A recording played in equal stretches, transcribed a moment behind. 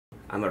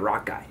I'm a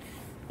rock guy.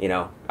 You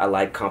know, I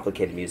like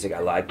complicated music. I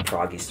like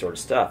proggy sort of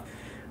stuff.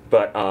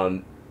 But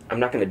I'm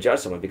not going to judge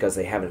someone because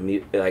they have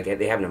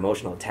they have an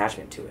emotional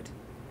attachment to it.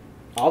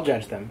 I'll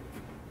judge them.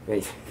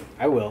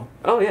 I will.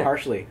 Oh yeah,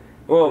 harshly.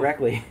 Well,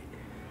 directly.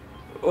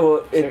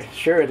 Well,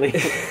 assuredly.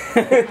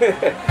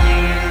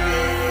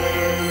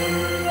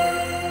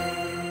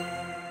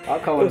 I'll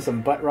call them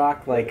some butt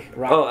rock, like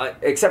rock. Oh,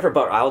 except for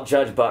butt, I'll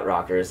judge butt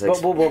rockers.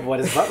 What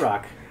is butt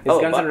rock? Is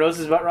Guns N'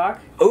 Roses butt rock?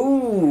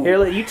 Ooh.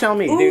 Here, you tell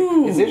me,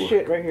 dude. Is this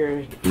shit right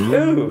here?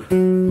 Ooh.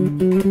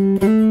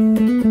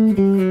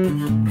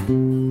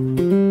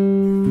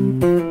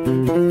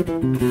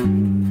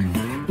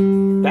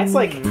 That's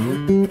like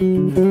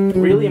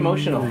really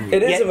emotional.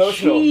 It is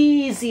emotional.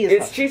 Cheesy as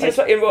It's cheesy as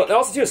fuck. And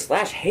also too,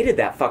 Slash hated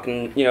that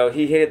fucking. You know,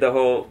 he hated the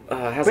whole.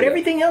 But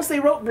everything else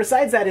they wrote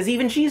besides that is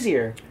even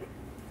cheesier.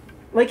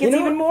 Like, it's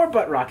even more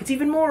butt rock. It's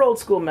even more old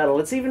school metal.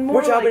 It's even more.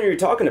 Which album are you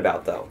talking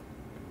about, though?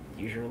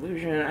 Use Your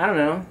Illusion. I don't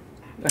know.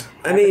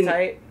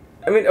 Appetite.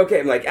 I mean,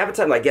 okay, like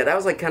Appetite, like that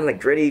was like kind of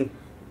like gritty.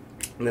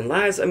 And then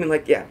Lies, I mean,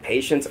 like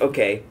Patience,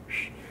 okay,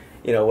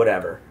 you know,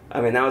 whatever. I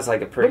mean, that was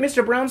like a pretty. But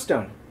Mr.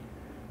 Brownstone.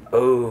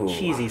 Oh.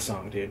 Cheesy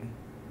song, dude.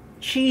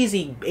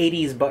 Cheesy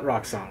 '80s butt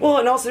rock song. Well,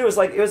 and also it was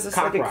just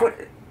cock like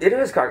rock. It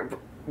is cock,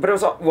 but it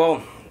was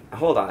well.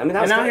 Hold on, I mean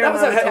that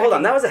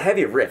was a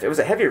heavy riff. It was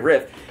a heavy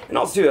riff, and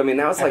also too, I mean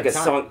that was like a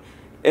song,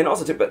 and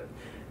also too, but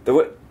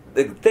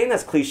the thing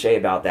that's cliche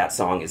about that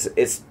song is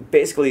it's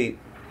basically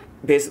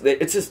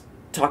it's just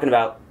talking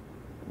about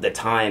the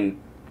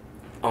time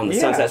on the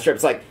Sunset Strip.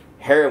 It's like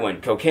heroin,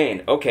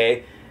 cocaine.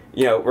 Okay,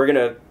 you know we're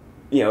gonna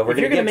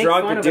get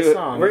drunk and do it.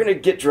 We're gonna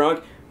get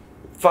drunk,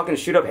 fucking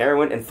shoot up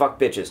heroin and fuck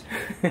bitches.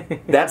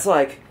 That's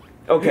like.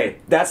 Okay,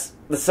 that's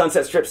the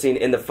Sunset Strip scene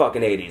in the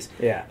fucking 80s.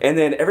 Yeah. And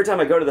then every time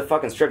I go to the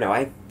fucking Strip now,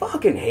 I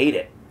fucking hate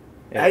it.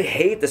 Yeah. I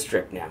hate the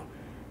Strip now.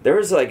 There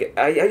was like,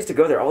 I used to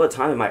go there all the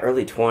time in my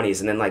early 20s,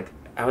 and then like,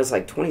 I was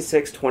like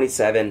 26,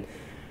 27, and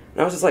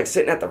I was just like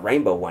sitting at the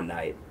Rainbow one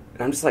night,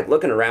 and I'm just like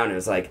looking around, and it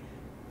was like,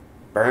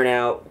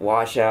 Burnout,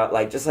 Washout,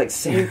 like just like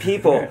same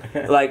people,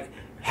 like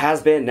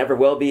Has Been, Never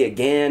Will Be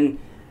Again,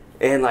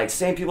 and like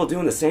same people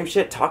doing the same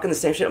shit, talking the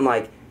same shit. I'm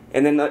like,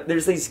 and then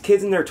there's these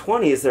kids in their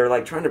 20s that are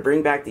like trying to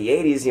bring back the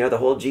 80s, you know, the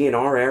whole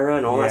GNR era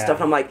and all that stuff.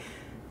 And I'm like,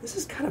 this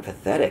is kind of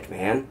pathetic,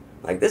 man.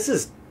 Like, this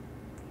is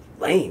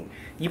lame.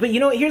 But you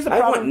know, here's the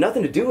problem. I want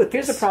nothing to do with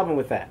this. Here's the problem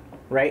with that,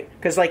 right?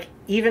 Because like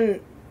even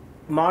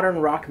modern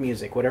rock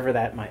music, whatever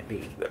that might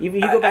be,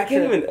 you go back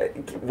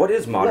what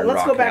is modern rock?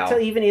 Let's go back now?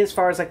 to even as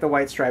far as like the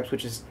White Stripes,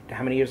 which is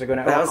how many years ago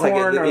now? That was Korn,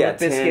 like or Limp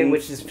Bizkit,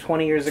 which is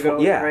 20 years ago,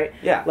 right?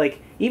 Yeah.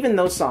 Like even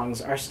those songs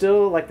are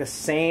still like the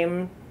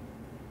same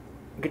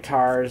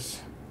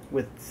guitars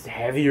with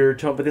heavier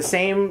tone, but the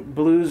same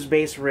blues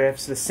bass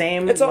riffs, the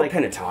same. It's all like,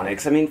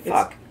 pentatonics. I mean,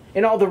 fuck.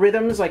 And all the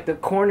rhythms, like the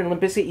Korn and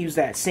Limp Bizkit, use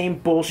that same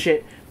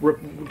bullshit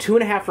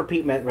 2.5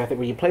 repeat method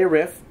where you play a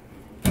riff,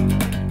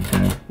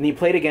 and you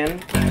play it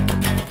again,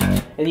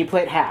 and you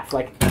play it half.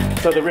 Like,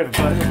 so the riff,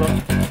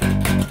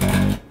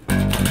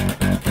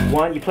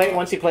 one, you play it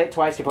once, you play it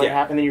twice, you play it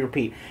half, and then you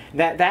repeat.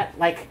 That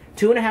like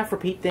 2.5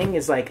 repeat thing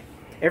is like,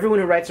 everyone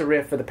who writes a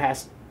riff for the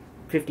past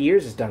 50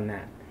 years has done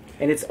that.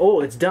 And it's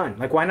old, it's done.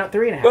 Like, why not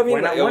 3.5? Well, I mean,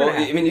 why not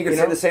 1.5? I mean, you can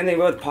say the same thing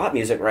with pop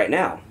music right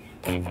now.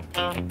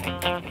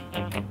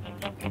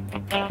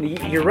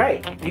 You're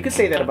right. You could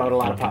say that about a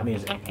lot of pop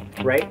music,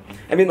 right?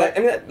 I mean,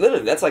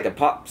 literally, that's like a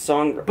pop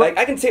song. But, like,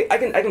 I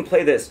can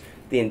play this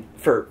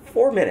for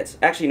 4 minutes.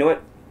 Actually, you know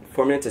what?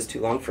 4 minutes is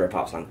too long for a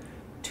pop song.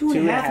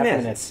 2.5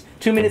 minutes.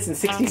 2 minutes and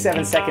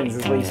 67 seconds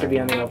is what used to be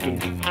on the LP.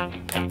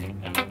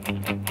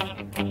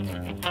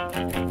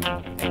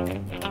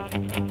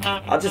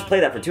 I'll just play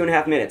that for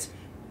 2.5 minutes.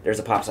 There's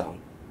a pop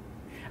song.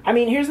 I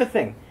mean, here's the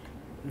thing.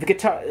 The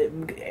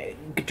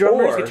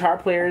drummers, guitar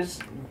players,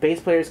 bass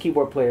players,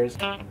 keyboard players,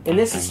 and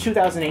this is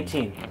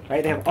 2018,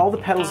 right? They have all the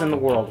pedals in the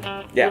world.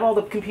 They have all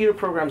the computer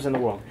programs in the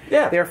world.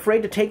 Yeah. They're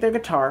afraid to take their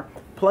guitar,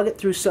 plug it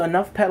through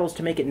enough pedals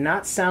to make it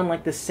not sound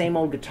like the same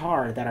old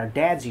guitar that our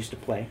dads used to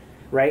play,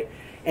 right?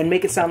 And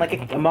make it sound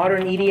like a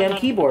modern EDM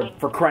keyboard,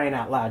 for crying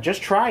out loud.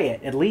 Just try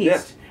it, at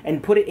least. Yeah.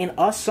 And put it in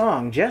a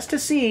song just to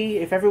see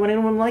if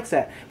anyone likes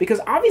that. Because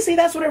obviously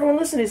that's what everyone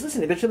is listening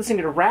to. They're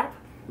listening to rap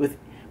with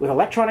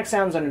electronic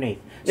sounds underneath.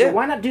 So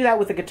why not do that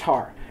with a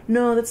guitar?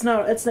 No, that's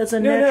not. That's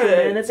unnatural,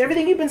 man. It's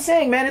everything you've been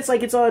saying, man. It's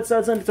like it's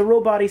a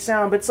robot-y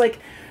sound, but it's like,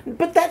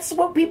 but that's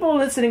what people are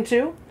listening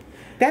to.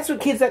 That's what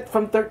kids that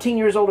from 13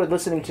 years old are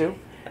listening to.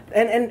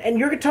 And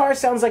your guitar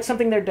sounds like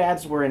something their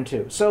dads were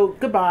into. So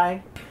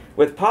goodbye.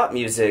 With pop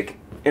music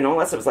and all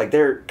that stuff, it's like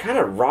they're kind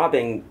of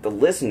robbing the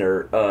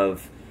listener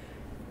of.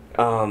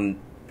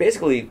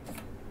 Basically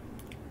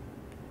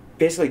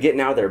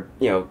getting out of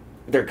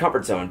their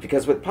comfort zone,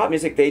 because with pop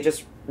music they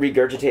just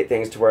regurgitate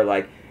things to where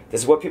like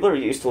this is what people are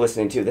used to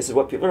listening to, this is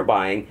what people are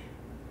buying,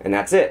 and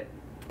that's it.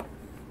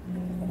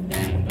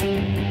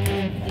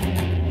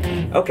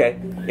 Okay,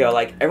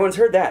 like everyone's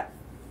heard that.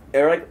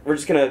 They're like, we're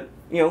just gonna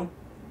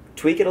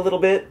tweak it a little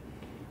bit,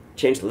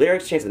 change the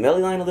lyrics, change the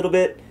melody line a little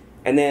bit,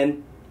 and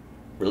then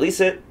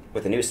release it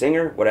with a new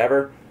singer,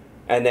 whatever,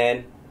 and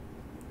then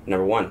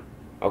Number one,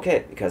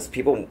 okay, because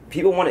people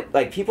want it,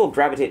 like, people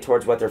gravitate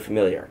towards what they're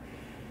familiar.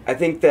 I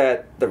think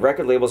that the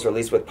record labels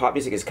released with pop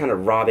music is kind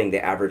of robbing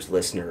the average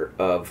listener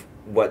of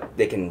what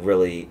they can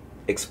really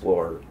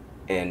explore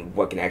and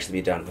what can actually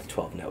be done with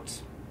 12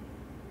 notes.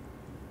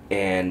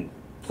 And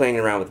playing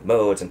around with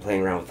modes and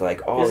playing around with,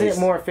 like, all Isn't these...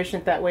 it more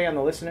efficient that way on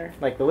the listener?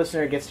 Like, the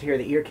listener gets to hear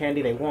the ear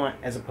candy they want,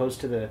 as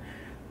opposed to the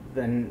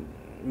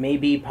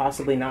maybe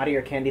possibly not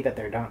ear candy that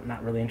they're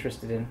not really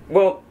interested in.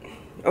 Well,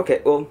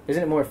 okay, well...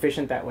 Isn't it more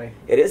efficient that way?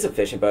 It is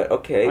efficient, but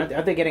okay.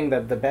 Aren't they getting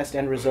the best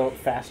end result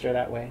faster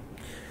that way?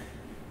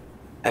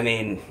 I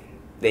mean,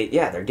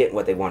 they're getting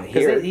what they want to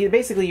hear. Because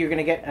basically you're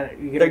going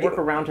to work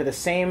around to the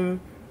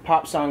same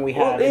pop song we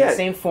have, yeah. the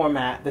same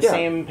format, the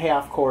same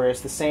payoff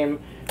chorus, the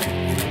same...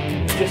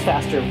 just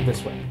faster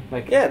this way.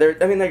 Like, yeah, they're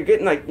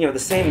getting, like, the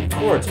same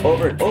chords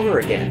over and over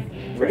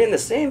again. We're getting the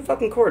same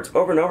fucking chords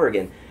over and over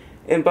again.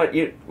 But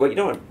you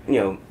don't,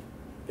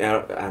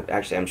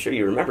 actually, I'm sure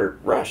you remember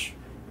Rush.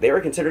 They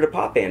were considered a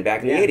pop band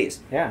back in the 80s.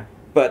 Yeah.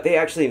 But they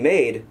actually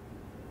made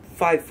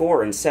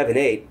 5/4 and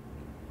 7/8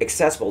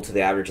 accessible to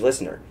the average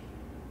listener.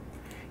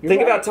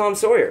 Think about Tom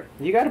Sawyer.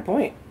 You got a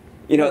point.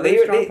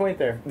 They point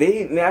there.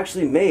 They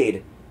actually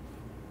made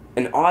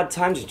an odd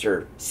time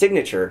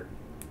signature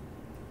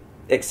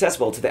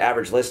accessible to the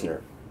average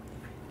listener.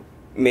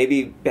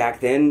 Maybe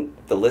back then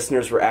the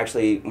listeners were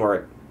actually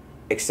more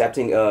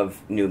accepting of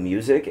new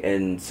music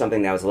and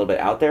something that was a little bit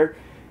out there,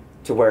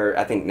 to where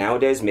I think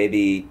nowadays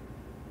maybe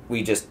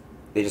they just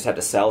have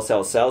to sell,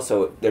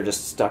 so they're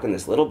just stuck in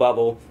this little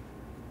bubble,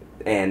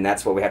 and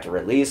that's what we have to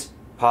release: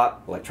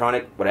 pop,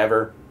 electronic,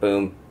 whatever,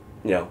 boom,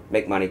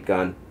 make money,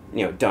 done,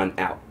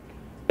 out.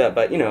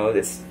 But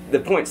it's the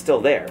point's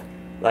still there.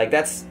 Like,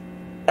 that's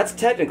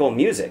technical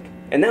music,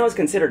 and that was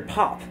considered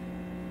pop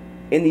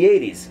in the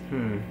 80s.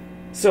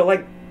 So,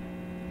 like,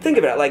 think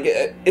about it. Like,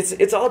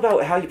 it's all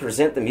about how you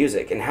present the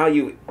music and how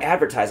you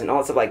advertise and all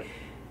that stuff. Like,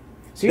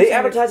 so they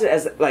advertise it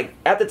as, like,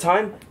 at the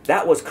time,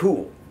 that was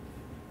cool.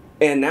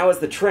 And that was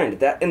the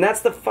trend. And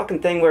that's the fucking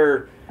thing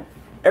where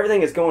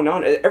everything is going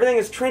on. Everything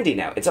is trendy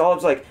now. It's all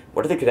like,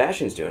 what are the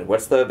Kardashians doing?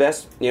 What's the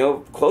best,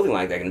 clothing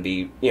line that can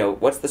be,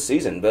 what's the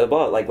season? Blah,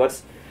 blah, like,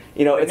 what's,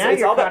 it's now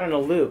you're all caught about... in a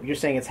loop. You're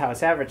saying it's how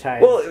it's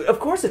advertised. Well, of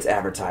course it's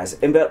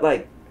advertised. But,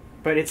 like...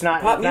 But it's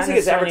not. Pop music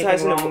is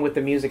advertising wrong with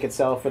the music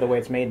itself or the way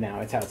it's made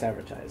now. It's how it's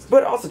advertised.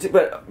 But also,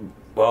 you're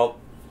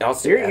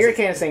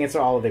kind of saying it's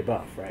all of the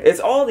above, right? It's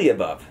all the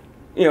above.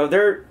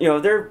 They're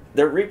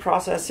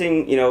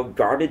reprocessing,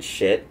 garbage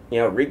shit,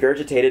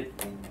 regurgitated.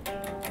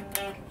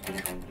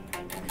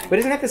 But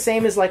isn't that the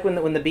same as like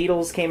when the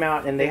Beatles came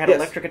out and they had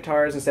electric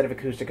guitars instead of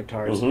acoustic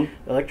guitars,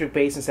 electric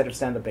bass instead of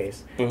stand-up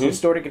bass,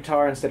 distorted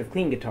guitar instead of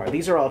clean guitar?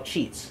 These are all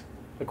cheats,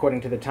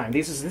 according to the time.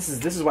 This is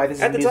why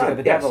this is the music of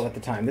the devil at the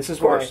time. This is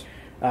why,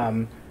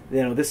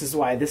 this is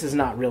why this is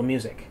not real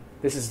music.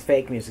 This is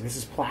fake music. This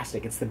is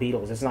plastic. It's the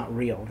Beatles. It's not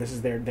real. This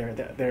is they're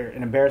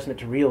an embarrassment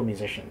to real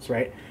musicians,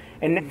 right?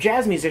 And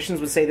jazz musicians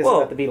would say this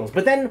about the Beatles.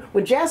 But then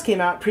when jazz came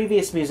out,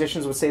 previous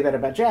musicians would say that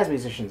about jazz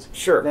musicians.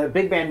 Sure. The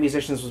big band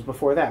musicians was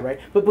before that,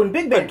 right? But when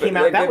big band came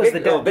out, that was the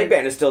devil. Big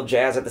band is still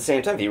jazz at the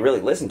same time. If you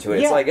really listen to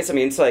it, it's like a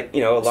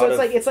lot so of.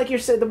 It's like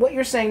what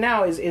you're saying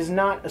now is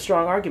not a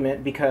strong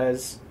argument,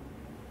 because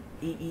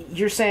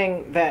you're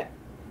saying that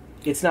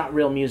it's not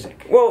real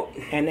music. Well,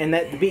 and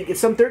that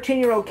some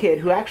 13-year-old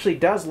kid who actually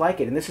does like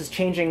it, and this is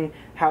changing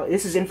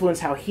this has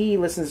influenced how he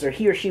listens or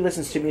he or she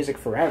listens to music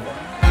forever.